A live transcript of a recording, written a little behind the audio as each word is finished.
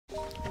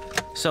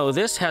So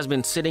this has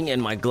been sitting in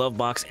my glove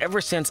box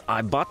ever since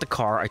I bought the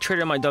car. I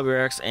traded in my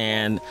WRX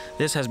and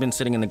this has been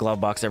sitting in the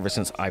glove box ever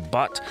since I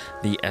bought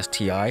the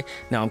STI.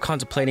 Now I'm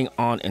contemplating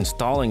on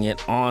installing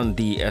it on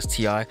the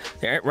STI.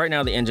 Right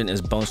now the engine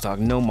is bone stock,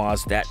 no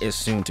mods. That is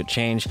soon to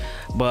change,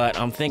 but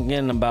I'm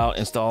thinking about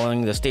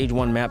installing the stage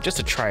 1 map just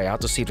to try it out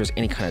to see if there's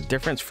any kind of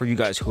difference for you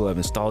guys who have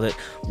installed it.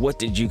 What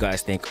did you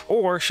guys think?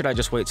 Or should I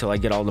just wait till I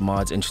get all the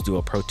mods and just do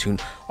a pro tune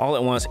all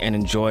at once and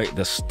enjoy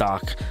the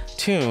stock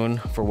tune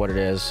for what it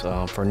is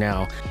for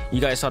now? You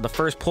guys saw the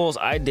first pulls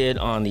I did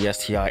on the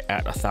STI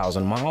at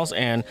 1,000 miles,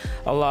 and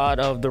a lot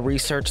of the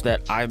research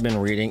that I've been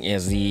reading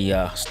is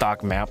the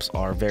stock maps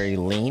are very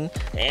lean,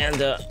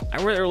 and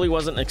I really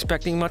wasn't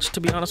expecting much,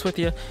 to be honest with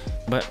you,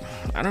 but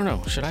I don't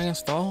know. Should I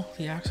install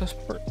the access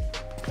port?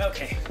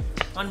 Okay,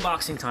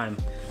 unboxing time.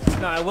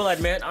 Now, I will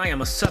admit, I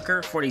am a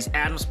sucker for these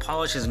Adams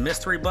Polishes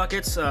mystery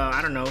buckets.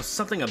 I don't know,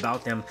 something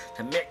about them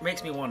that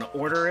makes me want to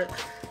order it.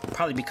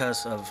 Probably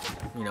because of,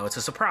 you know, it's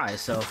a surprise.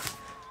 So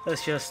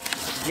let's just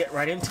get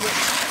right into it,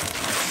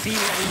 see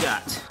what we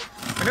got.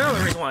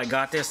 Another reason why I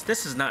got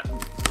this is not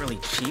really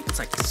cheap. It's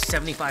like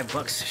 75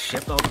 bucks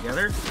shipped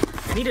altogether.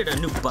 I needed a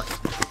new bucket.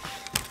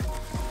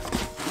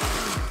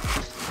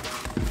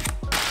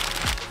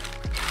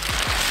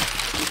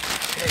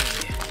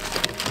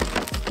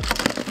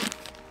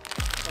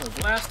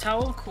 Glass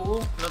towel,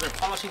 cool. Another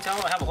polishing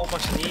towel. I have a whole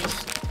bunch of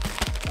these.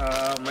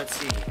 Let's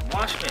see.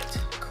 Wash mitt,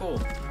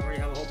 cool. I already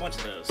have a whole bunch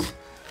of those.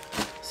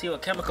 See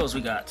what chemicals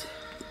we got.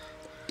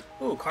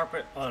 Ooh,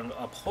 carpet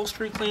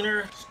upholstery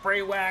cleaner,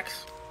 spray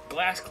wax,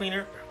 glass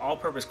cleaner,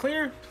 all-purpose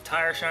cleaner,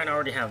 tire shine. I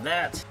already have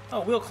that.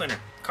 Oh, wheel cleaner,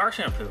 car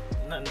shampoo.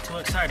 Nothing too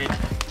excited.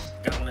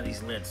 Got one of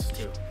these lids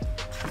too.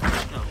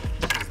 Oh,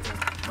 this is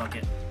the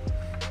bucket.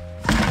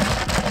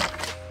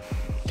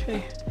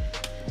 Okay,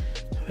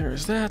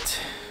 there's that.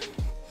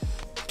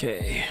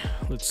 Okay,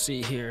 let's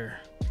see here.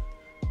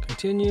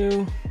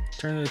 Continue.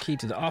 Turn the key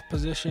to the off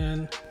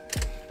position.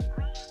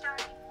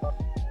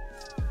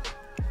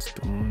 It's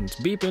going, it's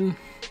beeping.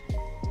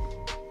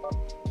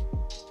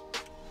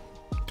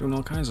 Doing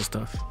all kinds of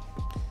stuff.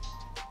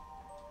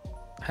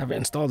 Haven't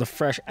installed a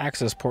fresh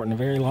access port in a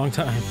very long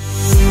time.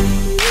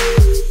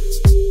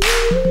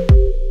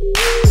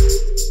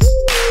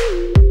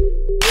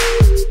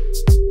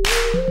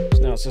 So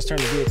now let's just turn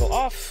the vehicle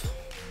off.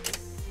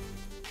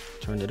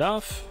 Turned it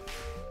off.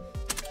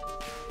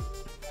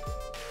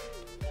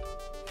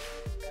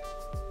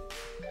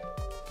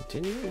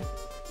 Continue.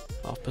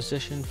 Off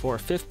position for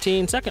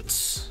 15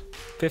 seconds.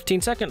 15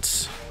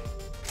 seconds.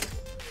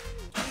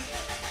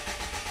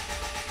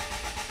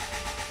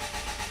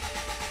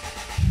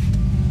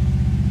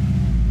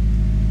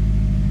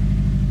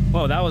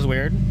 Whoa, that was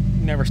weird.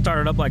 Never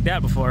started up like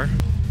that before.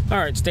 All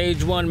right,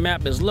 stage 1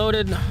 map is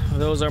loaded.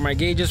 Those are my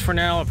gauges for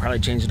now. I'll probably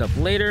change it up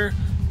later,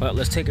 but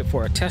let's take it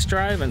for a test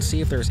drive and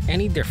see if there's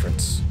any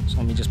difference. So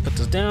let me just put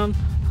this down.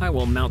 I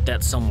will mount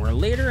that somewhere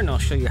later, and I'll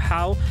show you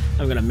how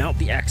I'm gonna mount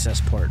the access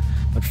port.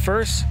 But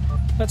first,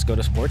 let's go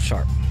to Sport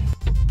Sharp.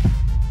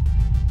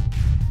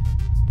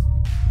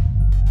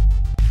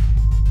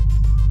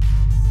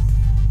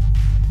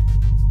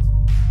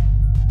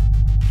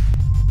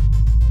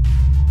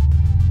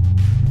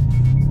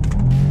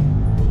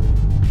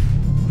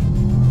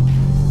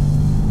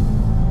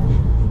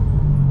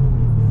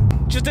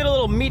 Just did a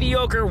little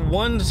mediocre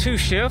 1-2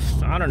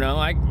 shift. I don't know,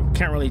 I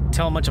can't really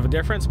tell much of a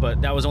difference,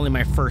 but that was only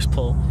my first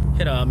pull.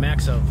 Hit a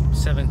max of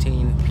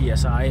 17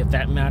 PSI, if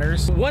that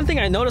matters. One thing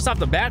I noticed off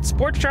the bat,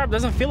 Sport Sharp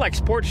doesn't feel like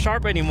Sport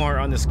Sharp anymore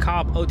on this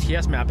Cobb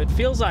OTS map. It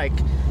feels like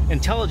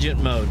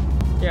intelligent mode.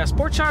 Yeah,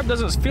 Sport Sharp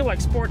doesn't feel like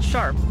Sport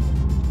Sharp.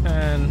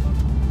 And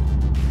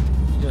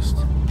just,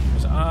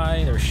 there's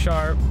I, there's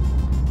Sharp,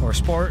 or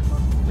Sport,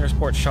 there's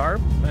Sport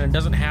Sharp, and it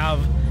doesn't have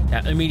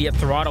that immediate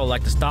throttle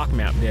like the stock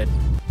map did.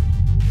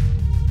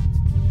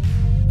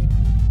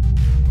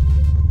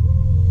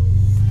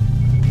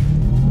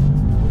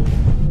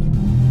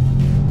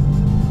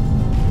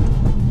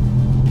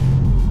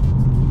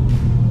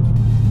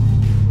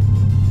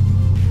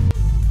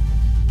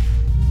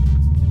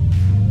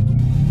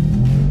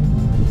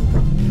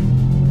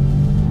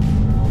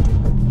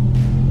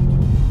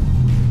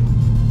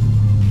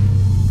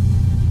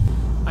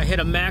 Hit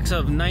a max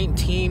of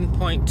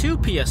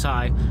 19.2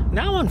 psi.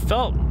 That one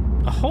felt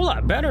a whole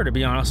lot better, to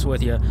be honest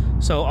with you.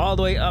 So all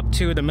the way up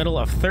to the middle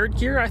of 3rd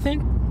gear, I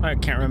think. I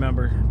can't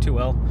remember too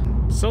well.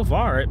 So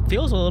far, it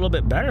feels a little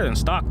bit better than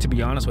stock, to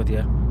be honest with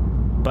you.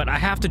 But I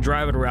have to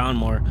drive it around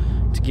more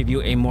to give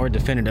you a more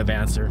definitive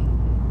answer.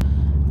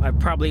 I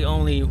probably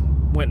only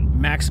went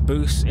max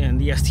boost in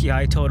the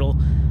STI total.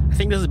 I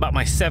think this is about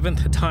my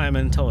 7th time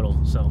in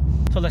total. So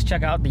let's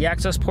check out the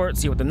access port,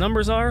 see what the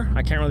numbers are.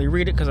 I can't really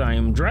read it because I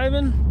am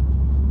driving.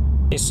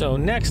 Okay, so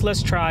next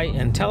let's try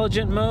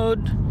intelligent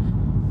mode,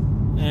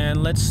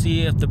 and let's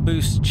see if the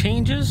boost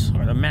changes,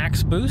 or the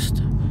max boost,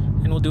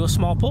 and we'll do a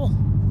small pull.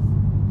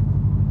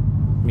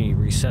 Let me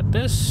reset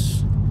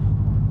this.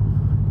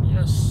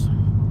 Yes.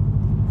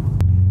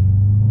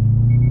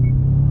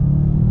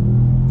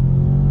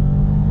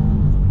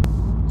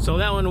 So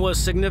that one was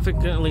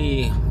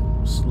significantly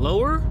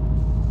slower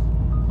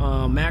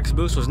Max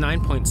boost was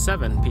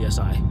 9.7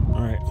 psi.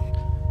 All right,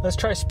 let's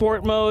try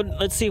sport mode.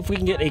 Let's see if we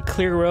can get a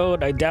clear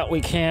road. I doubt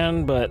we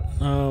can, but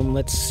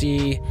let's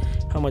see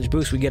how much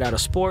boost we get out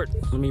of sport.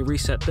 Let me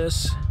reset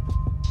this.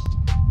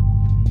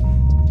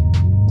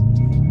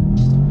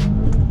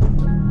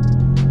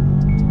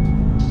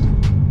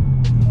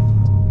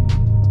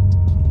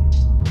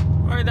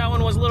 All right, that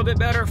one was a little bit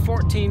better,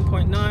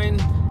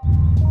 14.9.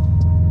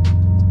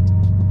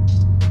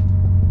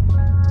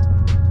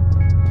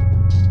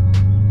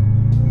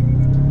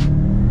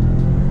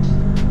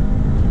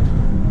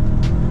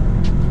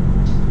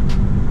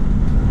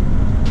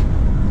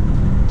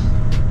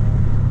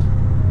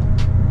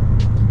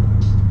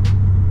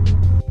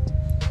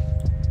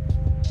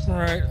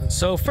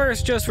 So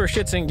first, just for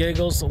shits and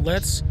giggles,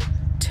 let's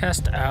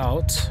test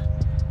out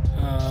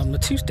the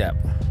two-step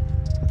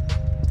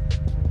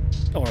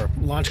or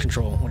launch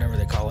control, whatever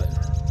they call it.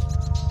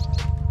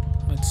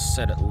 Let's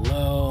set it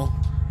low.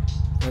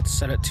 Let's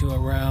set it to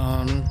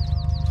around,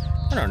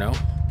 I don't know,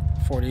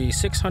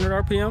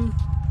 4,600 RPM.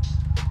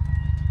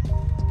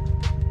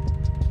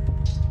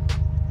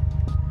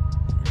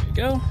 There you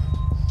go.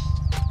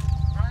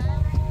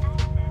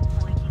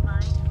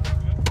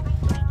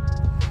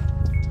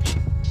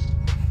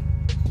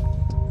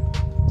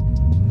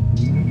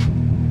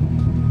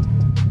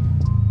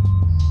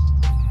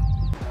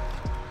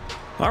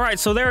 All right,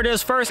 so there it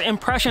is, first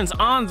impressions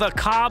on the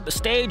Cobb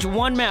Stage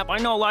 1 map. I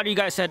know a lot of you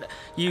guys said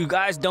you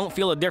guys don't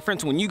feel a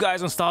difference when you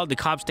guys installed the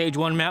Cobb Stage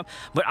 1 map,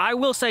 but I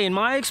will say in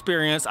my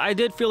experience, I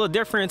did feel a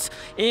difference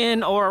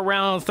in or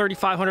around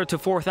 3,500 to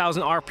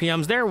 4,000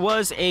 RPMs. There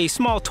was a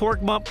small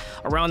torque bump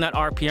around that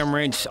RPM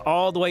range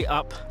all the way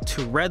up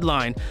to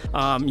redline.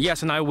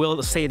 Yes, and I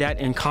will say that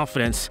in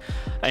confidence.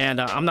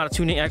 And I'm not a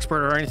tuning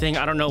expert or anything.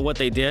 I don't know what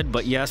they did,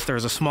 but yes,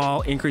 there's a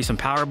small increase in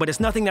power, but it's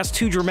nothing that's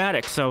too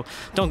dramatic. So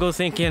don't go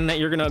thinking that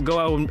you're gonna go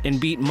out and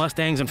beat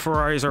Mustangs and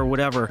Ferraris or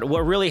whatever.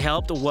 What really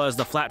helped was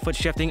the flat foot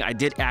shifting. I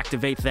did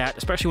activate that,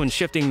 especially when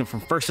shifting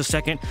from first to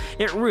second.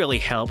 It really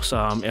helps,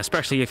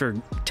 especially if you're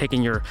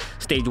taking your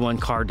stage 1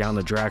 car down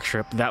the drag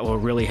strip. That will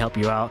really help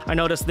you out. I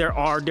noticed there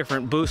are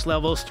different boost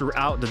levels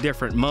throughout the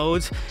different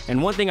modes.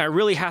 And one thing I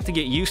really have to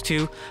get used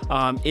to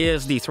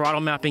is the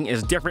throttle mapping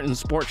is different in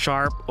Sport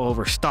Sharp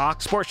over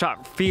stock. Sport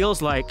Sharp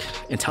feels like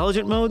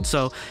intelligent mode,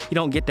 so you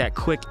don't get that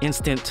quick,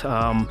 instant,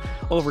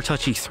 over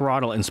touchy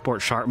throttle in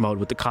Sport Sharp mode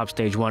with the Cobb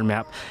Stage 1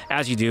 map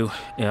as you do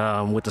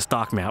with the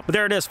stock map. But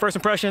there it is, first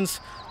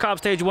impressions, Cobb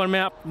Stage 1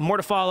 map, more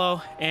to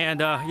follow, and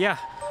yeah,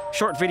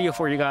 short video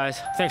for you guys.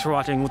 Thanks for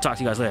watching. We'll talk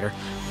to you guys later.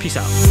 Peace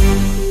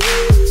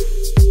out.